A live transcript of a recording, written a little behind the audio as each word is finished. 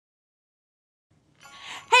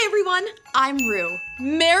everyone, I'm Rue.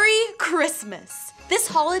 Merry Christmas! This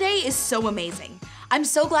holiday is so amazing. I'm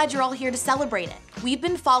so glad you're all here to celebrate it. We've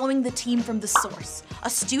been following the team from The Source, a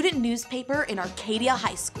student newspaper in Arcadia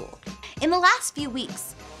High School. In the last few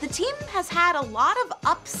weeks, the team has had a lot of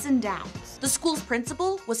ups and downs. The school's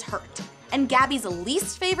principal was hurt, and Gabby's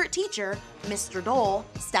least favorite teacher, Mr. Dole,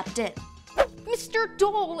 stepped in. Mr.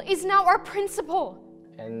 Dole is now our principal.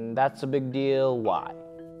 And that's a big deal. Why?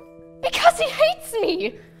 Because he hates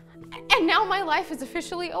me! And now my life is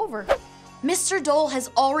officially over. Mr. Dole has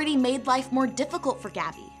already made life more difficult for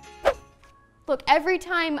Gabby. Look, every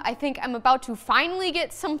time I think I'm about to finally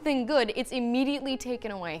get something good, it's immediately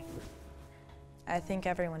taken away. I think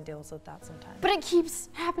everyone deals with that sometimes. But it keeps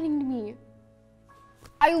happening to me.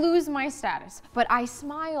 I lose my status, but I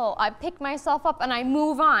smile, I pick myself up, and I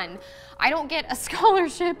move on. I don't get a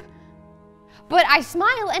scholarship, but I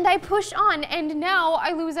smile and I push on, and now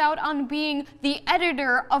I lose out on being the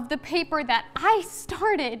editor of the paper that I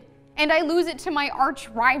started, and I lose it to my arch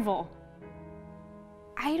rival.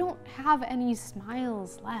 I don't have any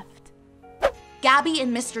smiles left. Gabby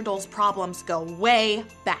and Mr. Dole's problems go way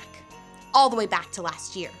back, all the way back to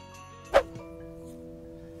last year.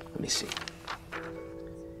 Let me see.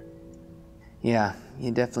 Yeah,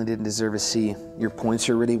 you definitely didn't deserve a C. Your points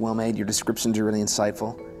are really well made, your descriptions are really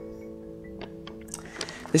insightful.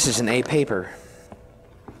 This is an A paper.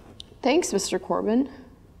 Thanks, Mr. Corbin.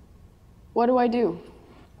 What do I do?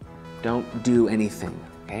 Don't do anything,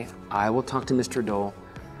 okay? I will talk to Mr. Dole.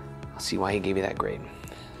 I'll see why he gave you that grade.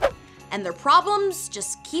 And their problems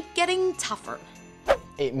just keep getting tougher.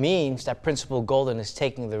 It means that Principal Golden is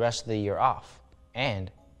taking the rest of the year off, and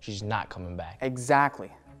she's not coming back. Exactly.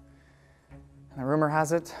 And the rumor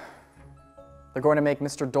has it, they're going to make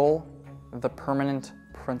Mr. Dole the permanent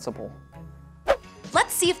principal.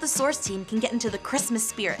 Let's see if the Source team can get into the Christmas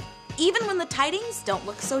spirit, even when the tidings don't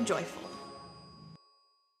look so joyful.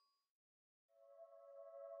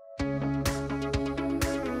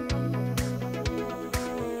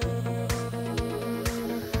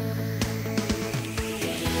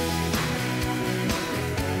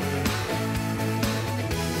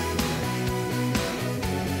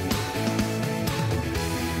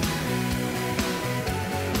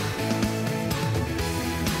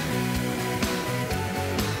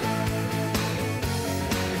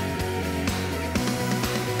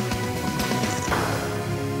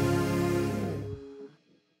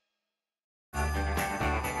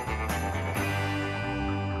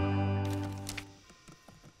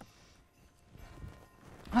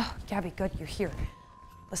 Oh, Gabby, good, you're here.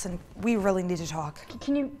 Listen, we really need to talk.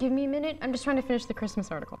 Can you give me a minute? I'm just trying to finish the Christmas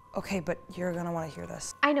article. Okay, but you're gonna want to hear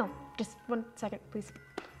this. I know. Just 1 second, please.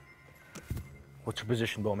 What's your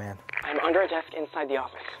position, Bowman? I'm under a desk inside the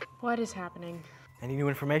office. What is happening? Any new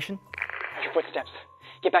information? I hear footsteps.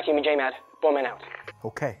 Get back to me, J-Mad. Bowman out.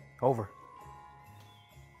 Okay, over.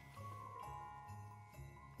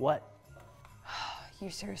 What? You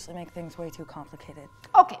seriously make things way too complicated.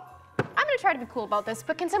 Okay, I'm gonna try to be cool about this,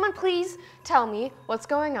 but can someone please tell me what's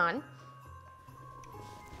going on?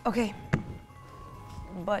 Okay,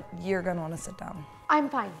 but you're gonna want to sit down. I'm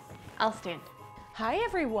fine. I'll stand. Hi,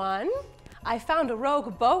 everyone. I found a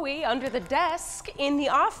rogue Bowie under the desk in the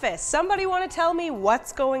office. Somebody want to tell me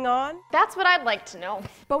what's going on? That's what I'd like to know.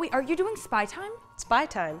 Bowie, are you doing spy time? Spy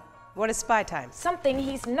time? What is spy time? Something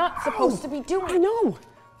he's not supposed to be doing. I know.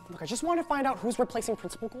 Look, I just want to find out who's replacing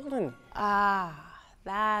Principal Golden. Ah,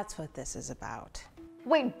 that's what this is about.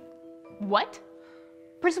 Wait, what?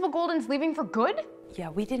 Principal Golden's leaving for good? Yeah,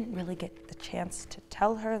 we didn't really get the chance to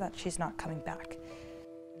tell her that she's not coming back.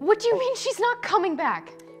 What do you mean she's not coming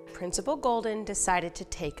back? Principal Golden decided to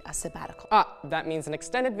take a sabbatical. That means an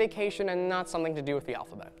extended vacation and not something to do with the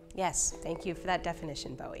alphabet. Yes, thank you for that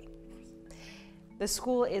definition, Bowie. The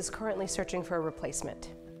school is currently searching for a replacement.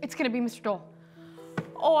 It's gonna be Mr. Dole.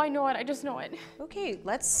 Oh, I know it, I just know it. Okay,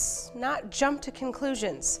 let's not jump to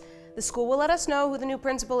conclusions. The school will let us know who the new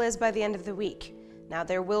principal is by the end of the week. Now,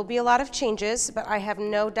 there will be a lot of changes, but I have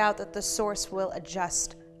no doubt that the Source will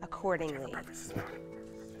adjust accordingly.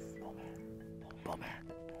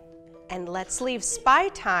 And let's leave spy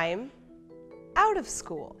time out of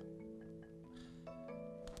school.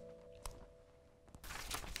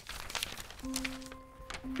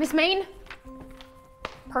 Miss Main?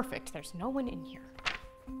 Perfect, there's no one in here.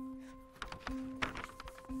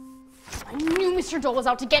 I knew Mr. Dole was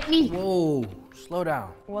out to get me. Whoa, slow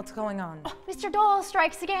down. What's going on? Mr. Dole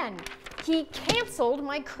strikes again. He canceled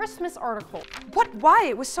my Christmas article. What? Why?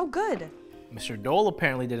 It was so good. Mr. Dole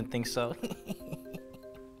apparently didn't think so.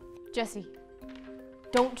 Jesse,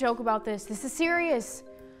 don't joke about this. This is serious.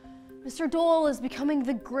 Mr. Dole is becoming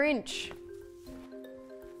the Grinch.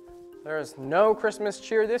 There's no Christmas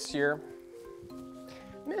cheer this year.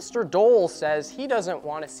 Mr. Dole says he doesn't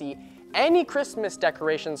want to see any Christmas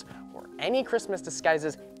decorations or any Christmas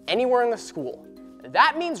disguises anywhere in the school.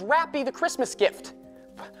 That means Rappy the Christmas gift.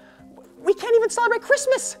 We can't even celebrate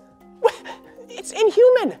Christmas. It's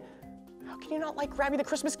inhuman. How can you not like Rappy the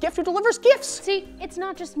Christmas gift who delivers gifts? See, it's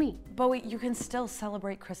not just me. Bowie, you can still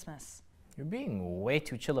celebrate Christmas. You're being way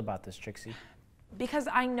too chill about this, Trixie. Because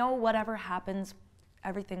I know whatever happens,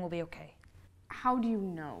 everything will be okay. How do you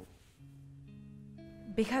know?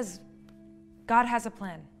 Because God has a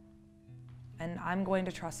plan, and I'm going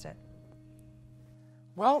to trust it.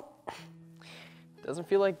 Well, it doesn't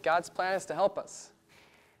feel like God's plan is to help us.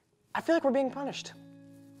 I feel like we're being punished.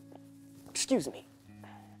 Excuse me.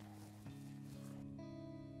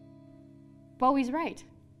 Bowie's right.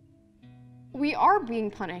 We are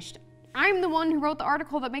being punished. I'm the one who wrote the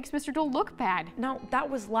article that makes Mr. Dole look bad. No, that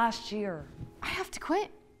was last year. I have to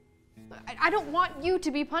quit. I don't want you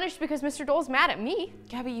to be punished because Mr. Dole's mad at me.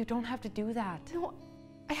 Gabby, you don't have to do that. No,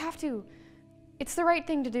 I have to. It's the right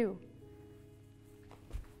thing to do.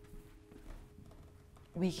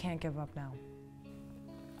 We can't give up now.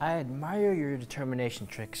 I admire your determination,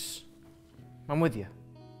 Trix. I'm with you.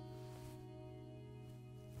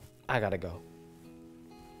 I gotta go.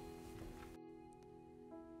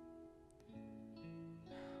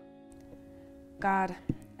 God,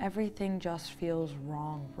 everything just feels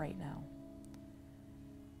wrong right now.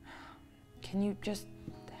 Can you just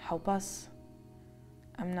help us?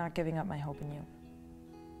 I'm not giving up my hope in you.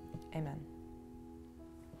 Amen.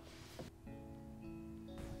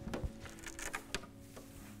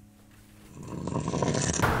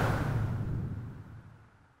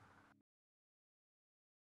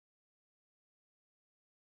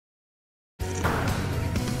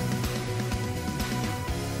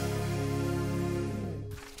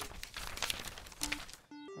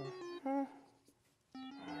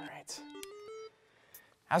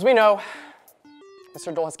 As we know,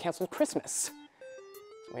 Mr. Dole has canceled Christmas.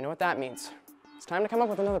 So we know what that means. It's time to come up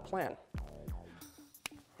with another plan.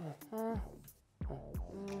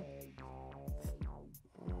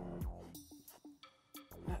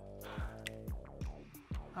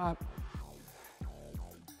 Okay,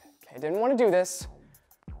 didn't want to do this,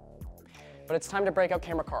 but it's time to break out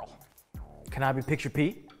Camera Carl. Can I be Picture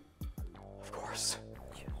Pete? Of course.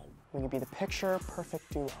 We can be the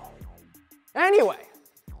picture-perfect duo. Anyway,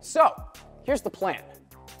 so here's the plan.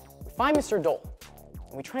 We find Mr. Dole,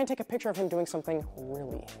 and we try and take a picture of him doing something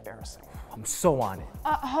really embarrassing. I'm so on it.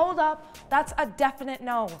 Hold up. That's a definite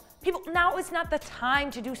no. People, now is not the time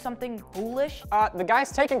to do something foolish. The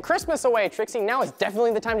guy's taking Christmas away, Trixie. Now is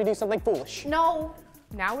definitely the time to do something foolish. No,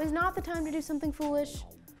 now is not the time to do something foolish.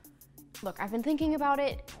 Look, I've been thinking about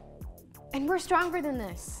it, and we're stronger than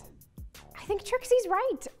this. I think Trixie's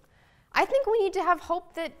right. I think we need to have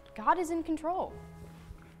hope that God is in control.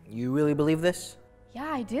 You really believe this?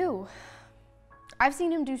 Yeah, I do. I've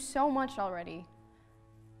seen him do so much already.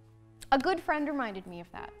 A good friend reminded me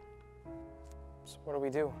of that. So what do we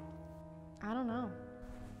do? I don't know.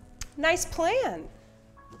 Nice plan.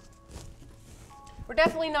 We're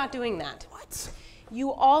definitely not doing that. What?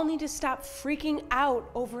 You all need to stop freaking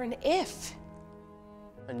out over an if.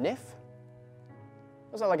 A niff?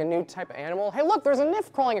 Was that like a new type of animal? Hey, look, there's a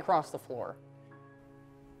niff crawling across the floor.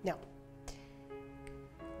 No.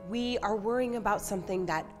 We are worrying about something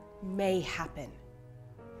that may happen.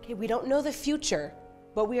 Okay, we don't know the future,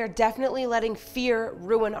 but we are definitely letting fear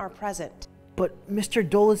ruin our present. But Mr.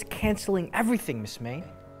 Dole is canceling everything, Miss May.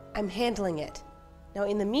 I'm handling it. Now,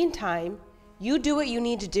 in the meantime, you do what you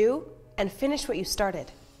need to do and finish what you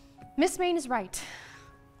started. Miss Main is right.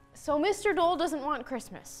 So Mr. Dole doesn't want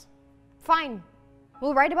Christmas. Fine,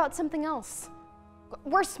 we'll write about something else.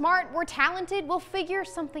 We're smart, we're talented, we'll figure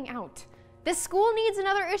something out. This school needs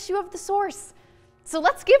another issue of The Source, so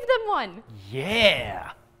let's give them one.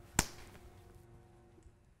 Yeah!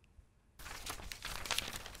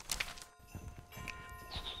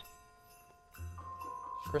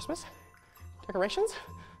 Christmas? Decorations?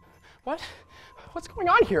 What? What's going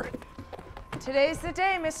on here? Today's the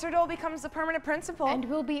day Mr. Dole becomes the permanent principal. And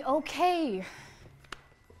we'll be okay.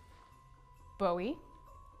 Bowie,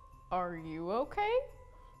 are you okay?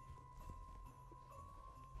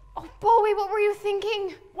 Oh, Bowie, what were you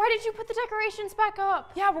thinking? Why did you put the decorations back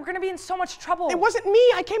up? Yeah, we're gonna be in so much trouble. It wasn't me.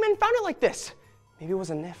 I came in and found it like this. Maybe it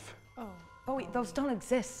was a niff. Oh. Bowie, those don't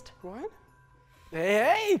exist. What?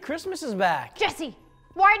 Hey, Christmas is back. Jesse,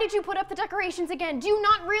 why did you put up the decorations again? Do you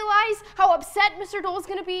not realize how upset Mr. Dole's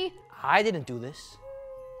gonna be? I didn't do this.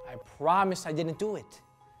 I promise I didn't do it.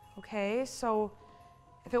 Okay, so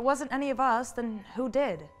if it wasn't any of us, then who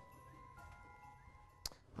did?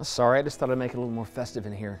 Sorry, I just thought I'd make it a little more festive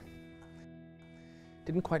in here.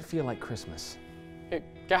 Didn't quite feel like Christmas. Hey,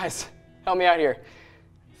 guys, help me out here.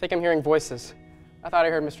 I think I'm hearing voices. I thought I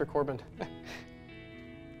heard Mr. Corbin.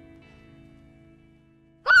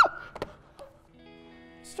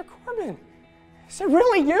 Mr. Corbin, is it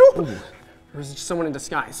really you? Ooh. Or is it just someone in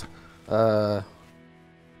disguise? Nope,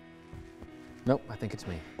 I think it's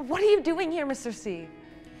me. What are you doing here, Mr. C?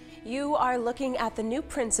 You are looking at the new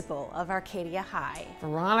principal of Arcadia High.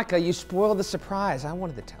 Veronica, you spoiled the surprise. I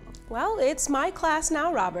wanted to tell him. Well, it's my class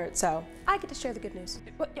now, Robert, so I get to share the good news.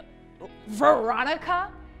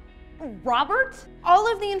 Veronica? Robert?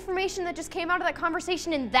 All of the information that just came out of that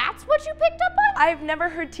conversation, and that's what you picked up on? I've never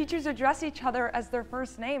heard teachers address each other as their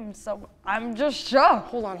first name, so I'm just shocked.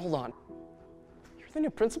 Hold on. You're the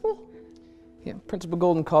new principal? Yeah, Principal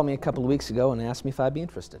Golden called me a couple of weeks ago and asked me if I'd be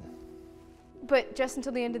interested. But just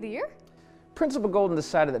until the end of the year? Principal Golden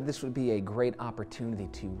decided that this would be a great opportunity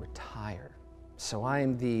to retire. So I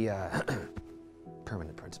am the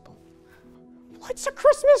permanent principal. Well, it's a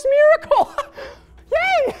Christmas miracle!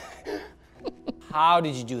 Yay! How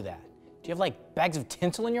did you do that? Do you have like bags of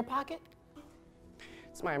tinsel in your pocket?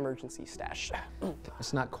 It's my emergency stash.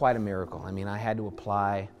 It's not quite a miracle. I mean, I had to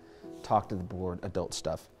apply, talk to the board, adult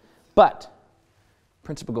stuff. But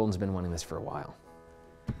Principal Golden's been wanting this for a while.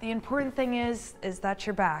 The important thing is that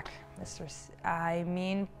you're back,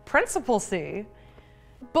 Principal C.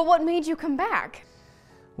 But what made you come back?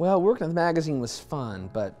 Well, working at the magazine was fun,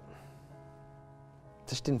 but it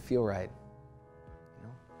just didn't feel right. You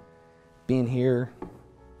know? Being here,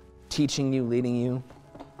 teaching you, leading you,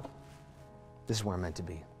 this is where I'm meant to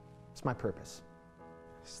be. It's my purpose.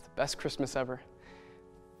 It's the best Christmas ever.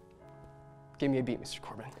 Give me a beat, Mr.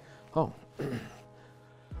 Corbin. Oh.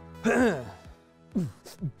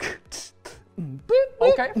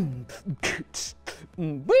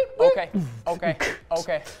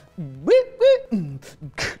 Okay.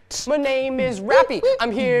 My name is Rappy.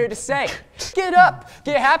 I'm here to say, get up,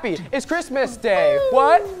 get happy. It's Christmas Day.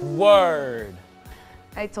 What? Word.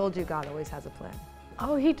 I told you God always has a plan.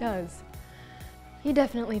 Oh, he does. He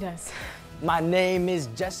definitely does. My name is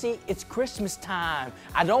Jesse. It's Christmas time.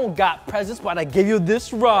 I don't got presents, but I give you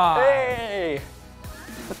this ride. Hey!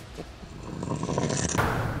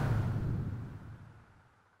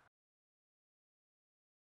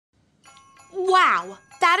 Wow,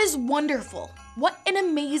 that is wonderful. What an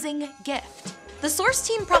amazing gift. The Source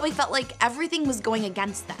team probably felt like everything was going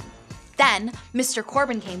against them. Then, Mr.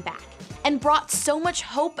 Corbin came back and brought so much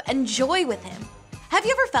hope and joy with him. Have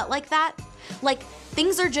you ever felt like that? Like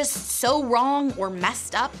things are just so wrong or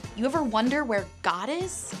messed up, you ever wonder where God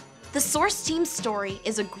is? The Source team's story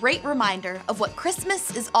is a great reminder of what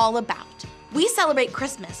Christmas is all about. We celebrate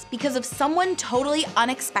Christmas because of someone totally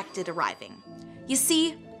unexpected arriving. You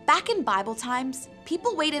see, back in Bible times,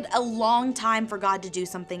 people waited a long time for God to do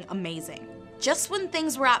something amazing. Just when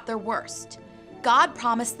things were at their worst, God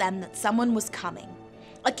promised them that someone was coming,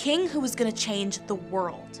 a king who was going to change the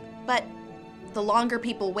world. But the longer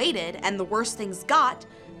people waited and the worse things got,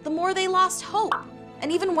 the more they lost hope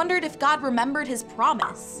and even wondered if God remembered his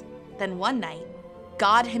promise. Then one night,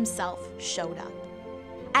 God himself showed up.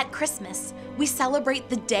 At Christmas, we celebrate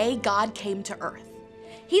the day God came to earth.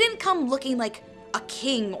 He didn't come looking like a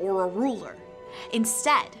king or a ruler.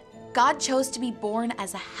 Instead, God chose to be born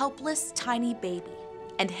as a helpless, tiny baby,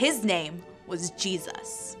 and his name was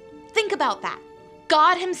Jesus. Think about that.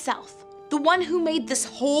 God himself, the one who made this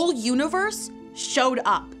whole universe, showed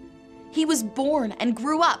up. He was born and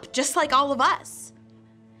grew up just like all of us.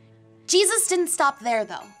 Jesus didn't stop there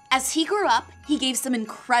though. As he grew up, he gave some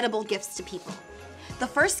incredible gifts to people. The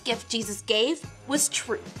first gift Jesus gave was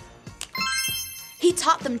truth. He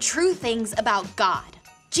taught them true things about God.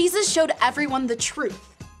 Jesus showed everyone the truth,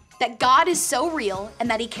 that God is so real and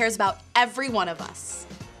that he cares about every one of us.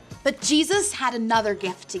 But Jesus had another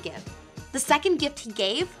gift to give. The second gift he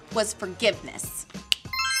gave was forgiveness.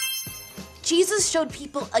 Jesus showed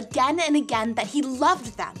people again and again that he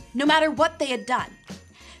loved them, no matter what they had done.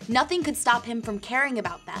 Nothing could stop him from caring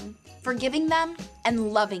about them, forgiving them,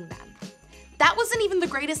 and loving them. That wasn't even the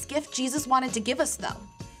greatest gift Jesus wanted to give us, though.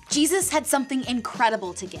 Jesus had something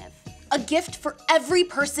incredible to give, a gift for every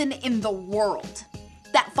person in the world.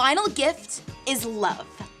 That final gift is love.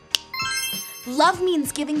 Love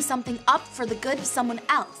means giving something up for the good of someone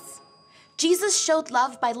else. Jesus showed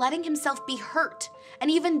love by letting himself be hurt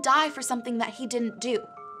and even die for something that he didn't do.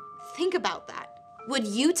 Think about that. Would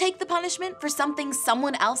you take the punishment for something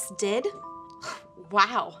someone else did?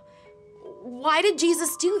 Wow. Why did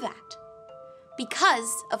Jesus do that?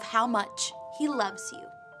 Because of how much he loves you.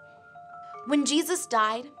 When Jesus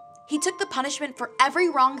died, he took the punishment for every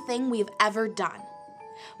wrong thing we have ever done.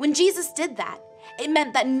 When Jesus did that, it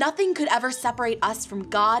meant that nothing could ever separate us from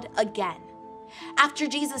God again. After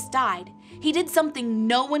Jesus died, he did something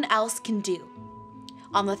no one else can do.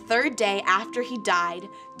 On the third day after he died,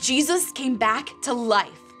 Jesus came back to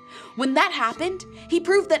life. When that happened, he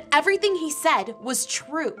proved that everything he said was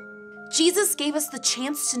true. Jesus gave us the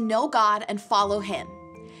chance to know God and follow him.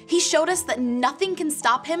 He showed us that nothing can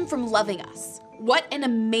stop him from loving us. What an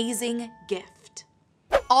amazing gift.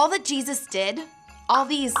 All that Jesus did, all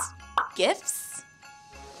these gifts,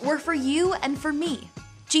 were for you and for me.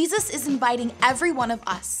 Jesus is inviting every one of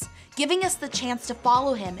us, giving us the chance to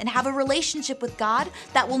follow him and have a relationship with God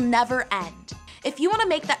that will never end. If you want to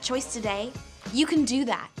make that choice today, you can do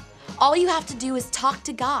that. All you have to do is talk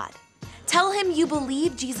to God. Tell him you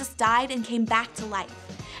believe Jesus died and came back to life,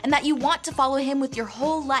 and that you want to follow him with your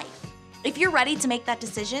whole life. If you're ready to make that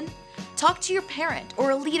decision, talk to your parent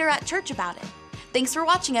or a leader at church about it. Thanks for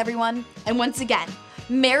watching, everyone, and once again,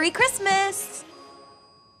 Merry Christmas!